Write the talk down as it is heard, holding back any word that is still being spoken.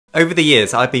Over the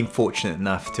years, I've been fortunate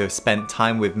enough to have spent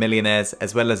time with millionaires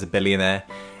as well as a billionaire.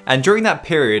 And during that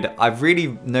period, I've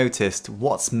really noticed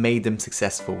what's made them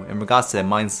successful in regards to their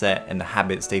mindset and the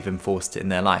habits they've enforced in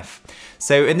their life.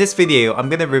 So in this video, I'm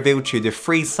going to reveal to you the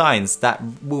 3 signs that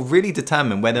will really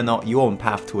determine whether or not you're on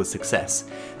path towards success.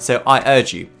 So I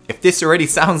urge you, if this already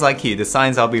sounds like you, the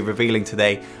signs I'll be revealing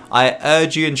today, I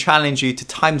urge you and challenge you to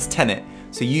times 10 it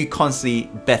so you constantly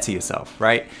better yourself,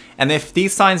 right? And if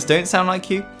these signs don't sound like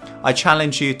you, I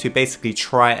challenge you to basically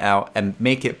try it out and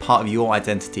make it part of your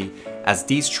identity, as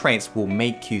these traits will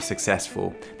make you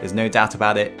successful. There's no doubt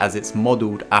about it, as it's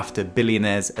modeled after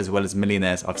billionaires as well as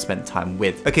millionaires I've spent time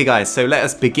with. Okay guys, so let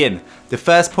us begin. The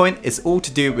first point is all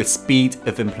to do with speed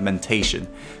of implementation.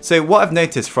 So what I've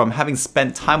noticed from having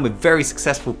spent time with very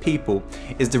successful people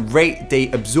is the rate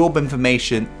they absorb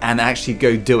information and actually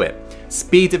go do it.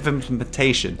 Speed of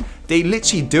implementation. They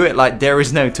literally do it like there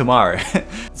is no tomorrow.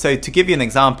 So to give you an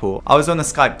example, I was on a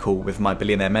Skype call with my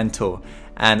billionaire mentor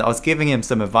and I was giving him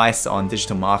some advice on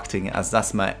digital marketing, as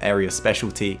that's my area of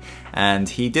specialty, and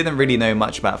he didn't really know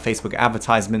much about Facebook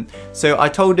advertisement. So I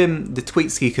told him the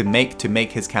tweaks he could make to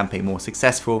make his campaign more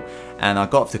successful, and I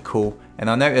got off the call and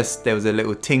I noticed there was a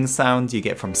little ting sound you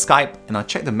get from Skype, and I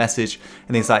checked the message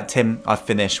and he's like, "Tim, I've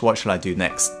finished, what shall I do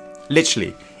next?"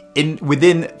 Literally.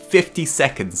 Within 50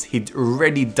 seconds, he'd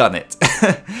already done it.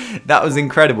 That was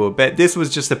incredible. But this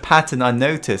was just a pattern I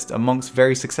noticed amongst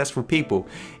very successful people.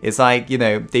 It's like, you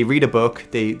know, they read a book,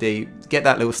 they get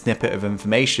that little snippet of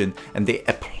information and they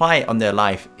apply it on their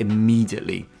life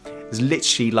immediately. It's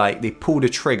literally like they pull the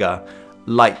trigger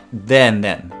like there and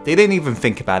then. They don't even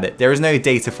think about it. There is no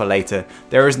data for later.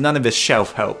 There is none of this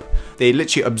shelf help. They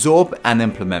literally absorb and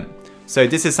implement. So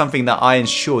this is something that I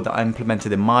ensure that I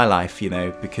implemented in my life, you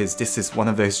know, because this is one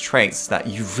of those traits that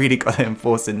you've really got to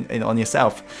enforce on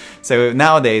yourself. So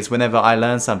nowadays, whenever I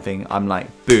learn something, I'm like,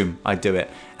 boom, I do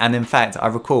it. And in fact, I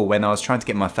recall when I was trying to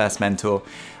get my first mentor,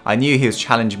 I knew he was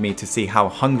challenging me to see how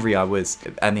hungry I was.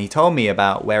 And he told me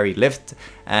about where he lived.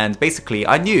 And basically,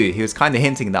 I knew he was kind of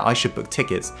hinting that I should book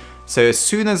tickets. So as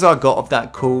soon as I got off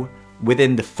that call,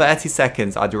 within the 30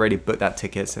 seconds, I'd already booked that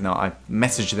ticket, and I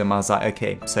messaged them. I was like,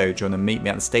 okay, so do you want to meet me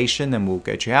at the station and we'll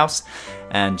go to your house?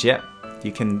 And yeah,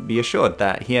 you can be assured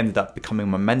that he ended up becoming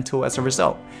my mentor as a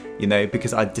result, you know,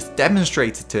 because I just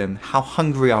demonstrated to him how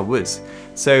hungry I was.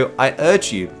 So I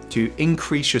urge you to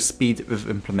increase your speed of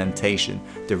implementation,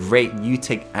 the rate you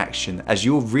take action, as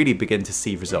you'll really begin to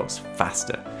see results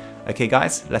faster. Okay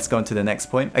guys, let's go on to the next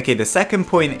point. Okay, the second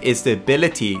point is the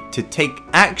ability to take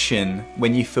action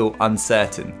when you feel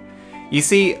uncertain. You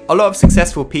see, a lot of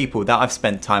successful people that I've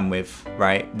spent time with,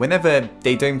 right, whenever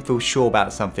they don't feel sure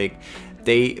about something,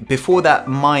 before that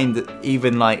mind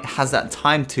even like has that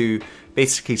time to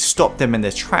basically stop them in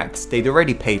their tracks, they'd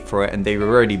already paid for it and they've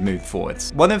already moved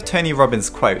forwards. One of Tony Robbins'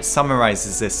 quotes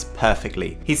summarizes this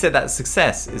perfectly. He said that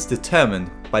success is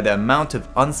determined by the amount of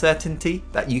uncertainty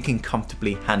that you can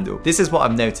comfortably handle. This is what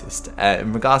I've noticed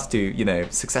in regards to, you know,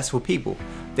 successful people.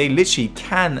 They literally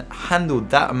can handle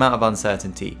that amount of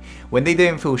uncertainty. When they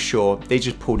don't feel sure, they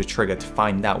just pull the trigger to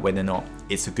find out whether or not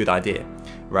it's a good idea,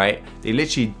 right? They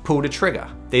literally pull the trigger.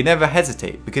 They never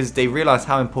hesitate because they realize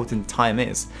how important time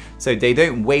is. So they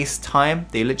don't waste time,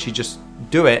 they literally just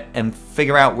do it and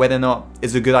figure out whether or not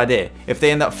it's a good idea. If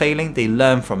they end up failing, they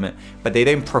learn from it, but they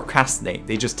don't procrastinate,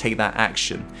 they just take that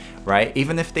action, right?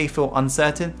 Even if they feel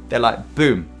uncertain, they're like,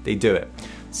 boom, they do it.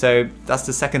 So that's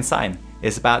the second sign.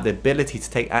 It's about the ability to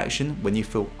take action when you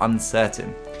feel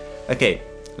uncertain. Okay,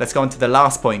 let's go on to the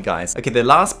last point, guys. Okay, the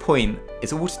last point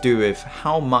is all to do with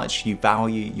how much you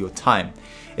value your time.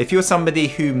 If you're somebody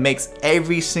who makes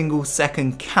every single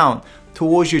second count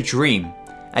towards your dream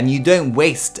and you don't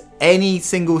waste any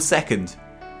single second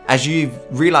as you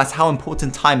realize how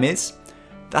important time is,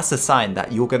 that's a sign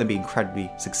that you're going to be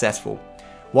incredibly successful.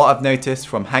 What I've noticed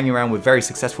from hanging around with very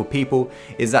successful people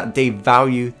is that they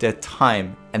value their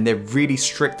time and they're really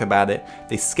strict about it.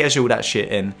 They schedule that shit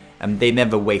in and they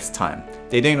never waste time.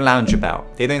 They don't lounge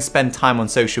about. They don't spend time on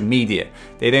social media.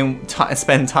 They don't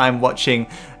spend time watching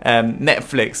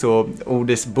Netflix or all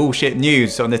this bullshit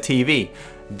news on the TV.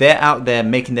 They're out there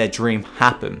making their dream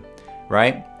happen,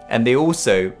 right? And they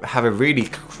also have a really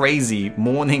crazy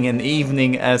morning and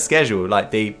evening schedule. Like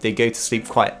they go to sleep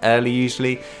quite early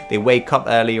usually. They wake up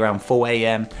early around 4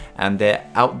 AM and they're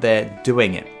out there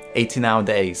doing it. 18-hour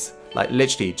days, like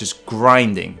literally just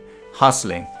grinding,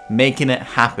 hustling, making it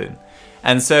happen.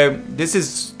 And so this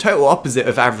is total opposite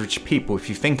of average people if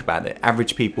you think about it.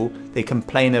 Average people, they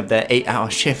complain of their 8-hour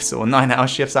shifts or 9-hour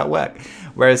shifts at work.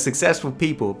 Whereas successful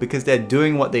people, because they're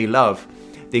doing what they love,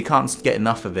 they can't get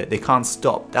enough of it. They can't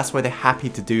stop. That's why they're happy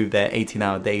to do their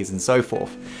 18-hour days and so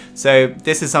forth. So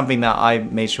this is something that I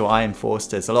made sure I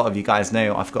enforced. As a lot of you guys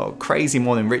know, I've got a crazy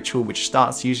morning ritual which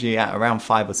starts usually at around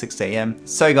 5 or 6 a.m.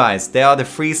 So guys, there are the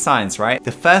 3 signs, right?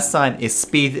 The first sign is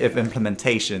speed of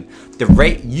implementation, the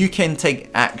rate you can take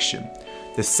action.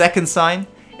 The second sign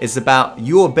is about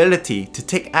your ability to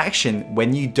take action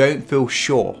when you don't feel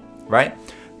sure, right?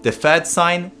 The third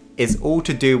sign is all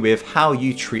to do with how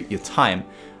you treat your time.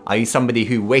 Are you somebody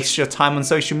who wastes your time on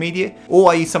social media, or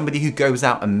are you somebody who goes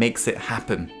out and makes it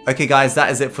happen? Okay guys,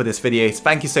 that is it for this video.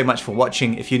 Thank you so much for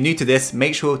watching. If you're new to this,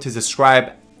 make sure to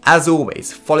subscribe. As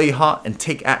always, follow your heart and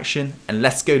take action, and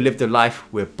let's go live the life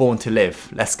we're born to live.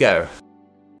 Let's go.